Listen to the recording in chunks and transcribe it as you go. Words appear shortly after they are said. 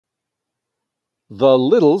The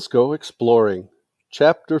Littles Go Exploring,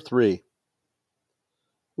 Chapter 3.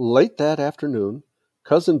 Late that afternoon,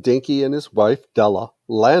 Cousin Dinky and his wife, Della,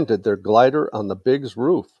 landed their glider on the Big's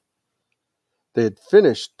roof. They had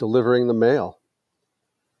finished delivering the mail.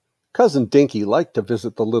 Cousin Dinky liked to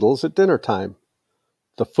visit the Littles at dinner time.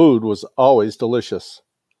 The food was always delicious.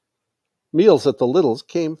 Meals at the Littles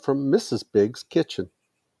came from Mrs. Big's kitchen.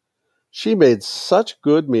 She made such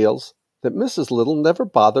good meals that Mrs. Little never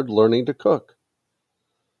bothered learning to cook.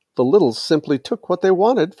 The Littles simply took what they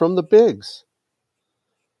wanted from the Bigs.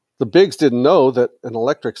 The Bigs didn't know that an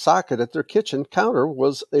electric socket at their kitchen counter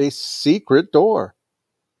was a secret door.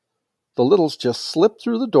 The Littles just slipped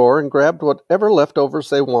through the door and grabbed whatever leftovers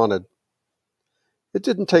they wanted. It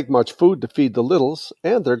didn't take much food to feed the Littles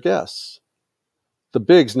and their guests. The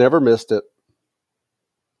Bigs never missed it.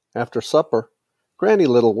 After supper, Granny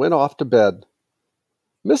Little went off to bed.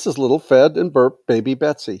 Mrs. Little fed and burped baby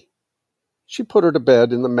Betsy. She put her to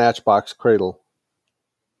bed in the matchbox cradle.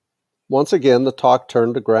 Once again, the talk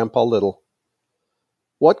turned to Grandpa Little.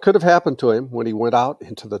 What could have happened to him when he went out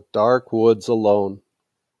into the dark woods alone?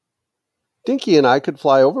 Dinky and I could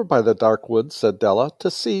fly over by the dark woods, said Della,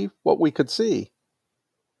 to see what we could see.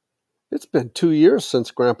 It's been 2 years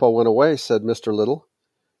since Grandpa went away, said Mr. Little.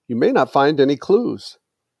 You may not find any clues.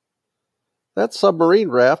 That submarine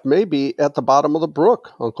raft may be at the bottom of the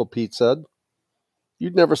brook, Uncle Pete said.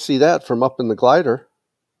 You'd never see that from up in the glider.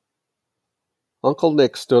 Uncle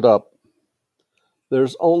Nick stood up.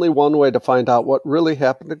 There's only one way to find out what really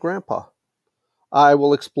happened to Grandpa. I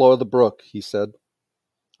will explore the brook, he said.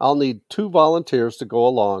 I'll need 2 volunteers to go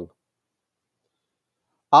along.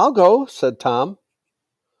 I'll go, said Tom.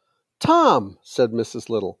 Tom, said Mrs.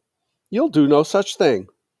 Little, you'll do no such thing.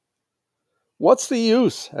 What's the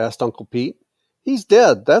use? Asked Uncle Pete. He's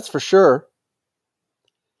dead, that's for sure.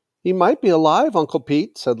 He might be alive, Uncle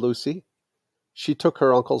Pete, said Lucy. She took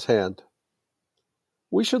her uncle's hand.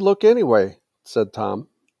 We should look anyway, said Tom.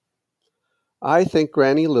 I think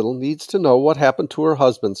Granny Little needs to know what happened to her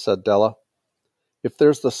husband, said Della. If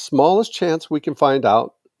there's the smallest chance we can find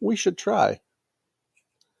out, we should try.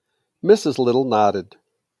 Mrs. Little nodded.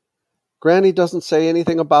 Granny doesn't say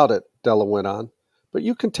anything about it, Della went on, but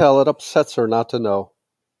you can tell it upsets her not to know.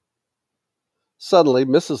 Suddenly,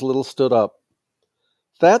 Mrs. Little stood up.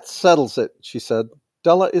 That settles it, she said.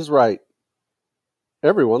 Della is right.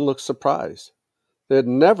 Everyone looked surprised. They had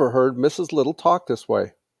never heard Mrs. Little talk this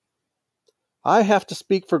way. I have to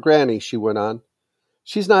speak for Granny, she went on.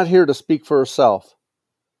 She's not here to speak for herself.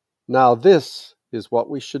 Now this is what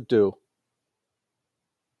we should do.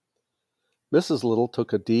 Mrs. Little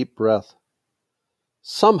took a deep breath.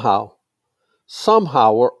 Somehow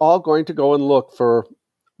we're all going to go and look for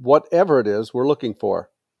whatever it is we're looking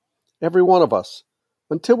for. Every one of us.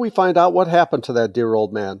 Until we find out what happened to that dear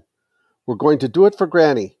old man. We're going to do it for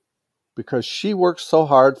Granny, because she works so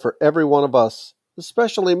hard for every one of us,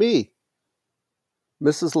 especially me.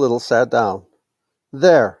 Mrs. Little sat down.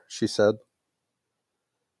 There, she said.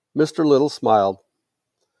 Mr. Little smiled.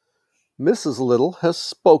 Mrs. Little has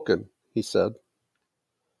spoken, he said.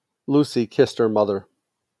 Lucy kissed her mother.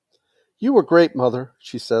 You were great, Mother,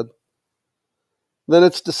 she said. Then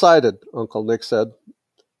it's decided, Uncle Nick said.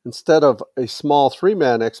 Instead of a small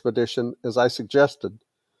 3-man expedition, as I suggested,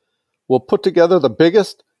 we'll put together the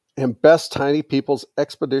biggest and best tiny people's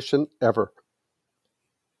expedition ever.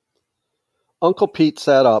 Uncle Pete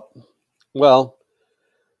sat up. Well,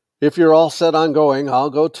 if you're all set on going, I'll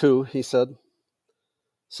go too, he said.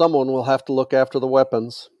 Someone will have to look after the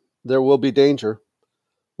weapons. There will be danger.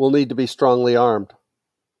 We'll need to be strongly armed.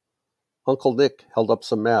 Uncle Nick held up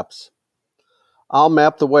some maps. I'll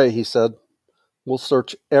map the way, he said. We'll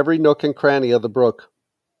search every nook and cranny of the brook.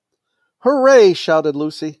 Hooray, shouted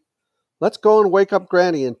Lucy. Let's go and wake up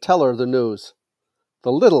Granny and tell her the news.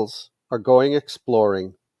 The Littles are going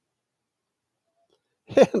exploring.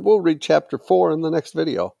 And we'll read Chapter 4 in the next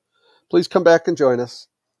video. Please come back and join us.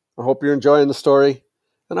 I hope you're enjoying the story,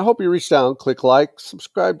 and I hope you reach down, click like,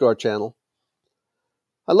 subscribe to our channel.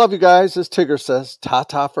 I love you guys, as Tigger says.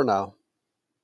 Ta-ta for now.